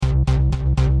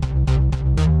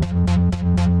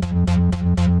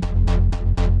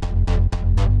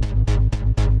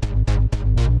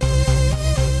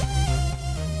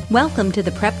Welcome to the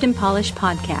Prepped and Polished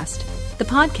podcast, the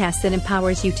podcast that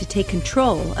empowers you to take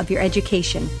control of your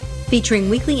education, featuring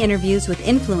weekly interviews with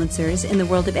influencers in the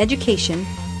world of education,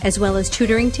 as well as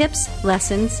tutoring tips,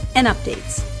 lessons, and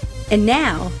updates. And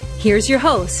now, here's your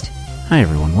host. Hi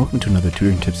everyone, welcome to another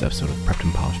Tutoring Tips episode of Prepped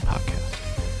and Polished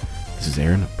podcast. This is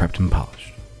Aaron of Prepped and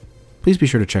Polished. Please be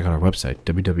sure to check out our website,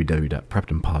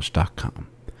 www.preppedandpolished.com.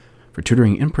 For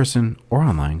tutoring in person or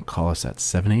online, call us at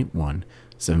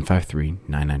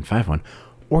 781-753-9951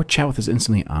 or chat with us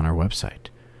instantly on our website.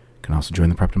 You can also join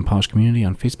the Prepped and Polished community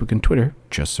on Facebook and Twitter.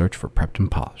 Just search for Prepped and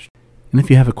Polished. And if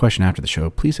you have a question after the show,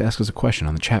 please ask us a question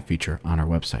on the chat feature on our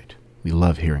website. We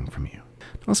love hearing from you.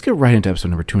 Now let's get right into episode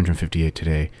number 258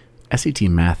 today, SAT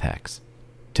Math Hacks,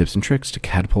 Tips and Tricks to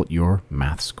Catapult Your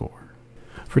Math Score.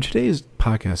 For today's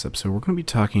podcast episode, we're going to be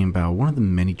talking about one of the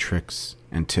many tricks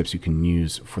and tips you can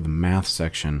use for the math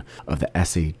section of the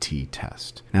SAT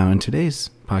test. Now, in today's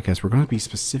podcast, we're going to be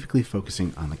specifically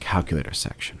focusing on the calculator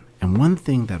section. And one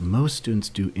thing that most students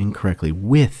do incorrectly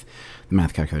with the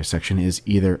math calculator section is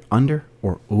either under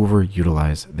or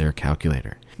overutilize their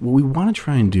calculator. What we want to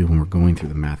try and do when we're going through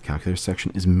the math calculator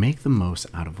section is make the most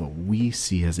out of what we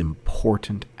see as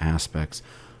important aspects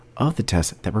of the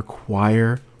test that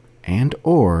require and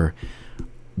or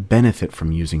benefit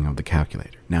from using of the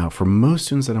calculator. Now, for most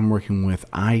students that I'm working with,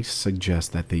 I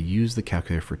suggest that they use the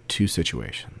calculator for two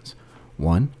situations.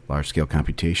 One, large-scale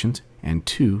computations, and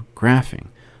two, graphing,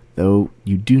 though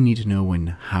you do need to know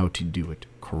how to do it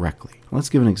correctly. Let's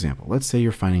give an example. Let's say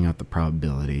you're finding out the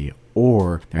probability,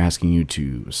 or they're asking you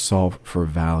to solve for a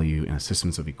value in a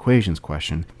systems of equations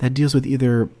question that deals with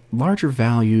either larger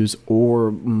values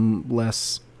or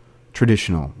less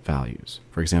traditional values.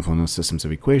 For example, in a systems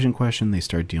of equation question, they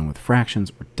start dealing with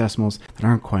fractions or decimals that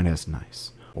aren't quite as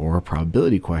nice. Or a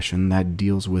probability question that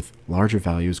deals with larger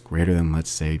values greater than, let's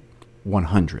say,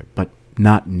 100, but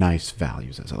not nice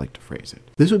values, as I like to phrase it.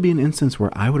 This would be an instance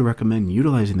where I would recommend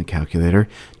utilizing the calculator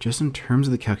just in terms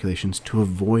of the calculations to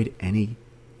avoid any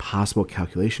possible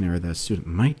calculation error that a student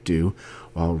might do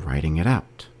while writing it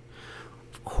out.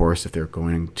 Of course, if they're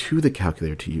going to the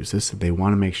calculator to use this, they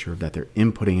want to make sure that they're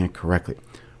inputting it correctly,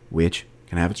 which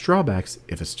can have its drawbacks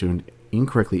if a student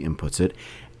incorrectly inputs it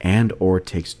and or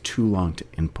takes too long to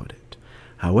input it.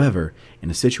 However, in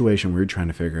a situation where you're trying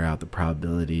to figure out the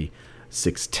probability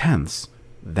 6/10,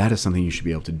 that is something you should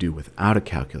be able to do without a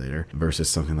calculator versus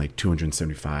something like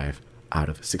 275 out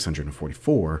of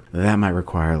 644. That might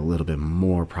require a little bit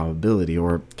more probability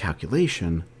or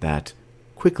calculation that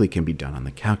quickly can be done on the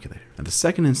calculator. Now, the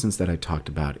second instance that I talked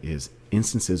about is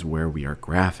instances where we are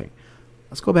graphing.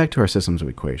 Let's go back to our systems of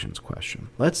equations question.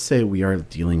 Let's say we are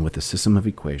dealing with a system of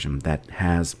equation that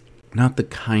has not the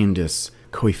kindest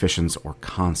coefficients or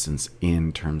constants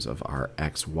in terms of our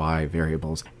x, y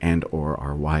variables and or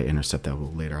our y-intercept that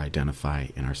we'll later identify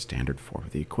in our standard form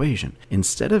of the equation.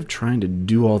 Instead of trying to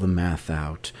do all the math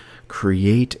out,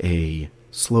 create a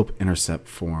slope-intercept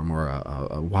form or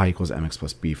a y equals mx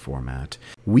plus b format,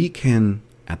 we can,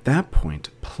 at that point,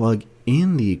 plug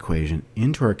in the equation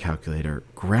into our calculator,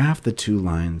 graph the two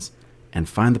lines, and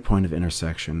find the point of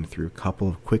intersection through a couple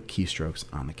of quick keystrokes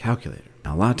on the calculator.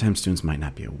 Now, a lot of times students might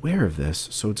not be aware of this,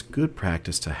 so it's good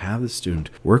practice to have the student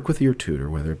work with your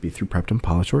tutor, whether it be through Prepped and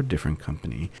Polished or a different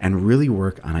company, and really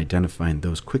work on identifying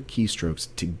those quick keystrokes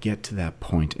to get to that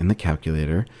point in the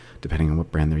calculator, depending on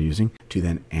what brand they're using, to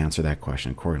then answer that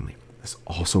question accordingly. This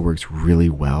also works really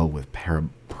well with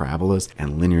parabolas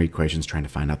and linear equations, trying to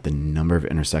find out the number of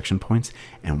intersection points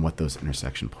and what those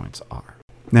intersection points are.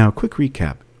 Now, a quick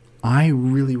recap. I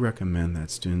really recommend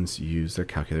that students use their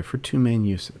calculator for two main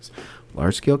uses.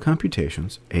 Large-scale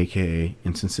computations, aka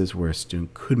instances where a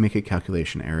student could make a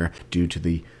calculation error due to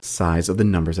the size of the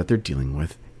numbers that they're dealing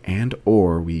with, and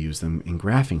or we use them in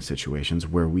graphing situations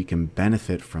where we can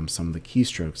benefit from some of the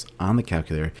keystrokes on the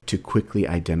calculator to quickly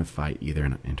identify either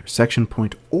an intersection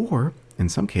point or, in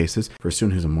some cases, for a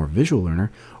student who's a more visual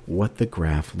learner, what the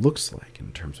graph looks like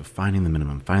in terms of finding the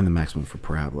minimum, finding the maximum for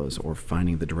parabolas, or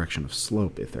finding the direction of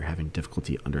slope if they're having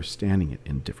difficulty understanding it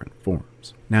in different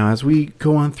forms. Now, as we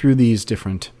go on through these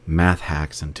different math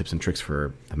hacks and tips and tricks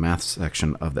for the math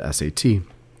section of the SAT,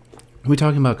 we're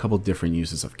talking about a couple different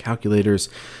uses of calculators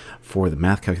for the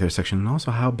math calculator section and also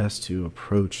how best to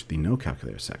approach the no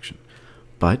calculator section.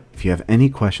 But if you have any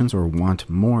questions or want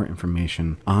more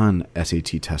information on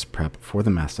SAT test prep for the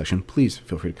math section, please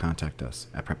feel free to contact us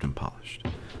at Prepped and Polished.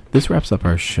 This wraps up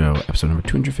our show, episode number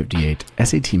 258,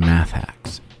 SAT Math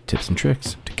Hacks, Tips and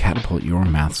Tricks to Catapult Your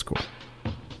Math Score.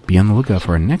 Be on the lookout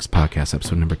for our next podcast,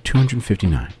 episode number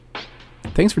 259.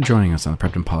 Thanks for joining us on the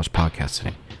Prepped and Polished podcast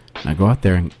today. Now go out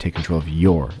there and take control of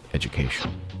your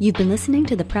education. You've been listening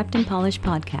to the Prepped and Polished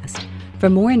podcast.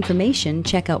 For more information,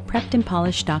 check out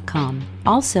preppedandpolished.com.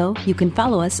 Also, you can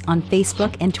follow us on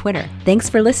Facebook and Twitter. Thanks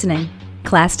for listening.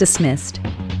 Class dismissed.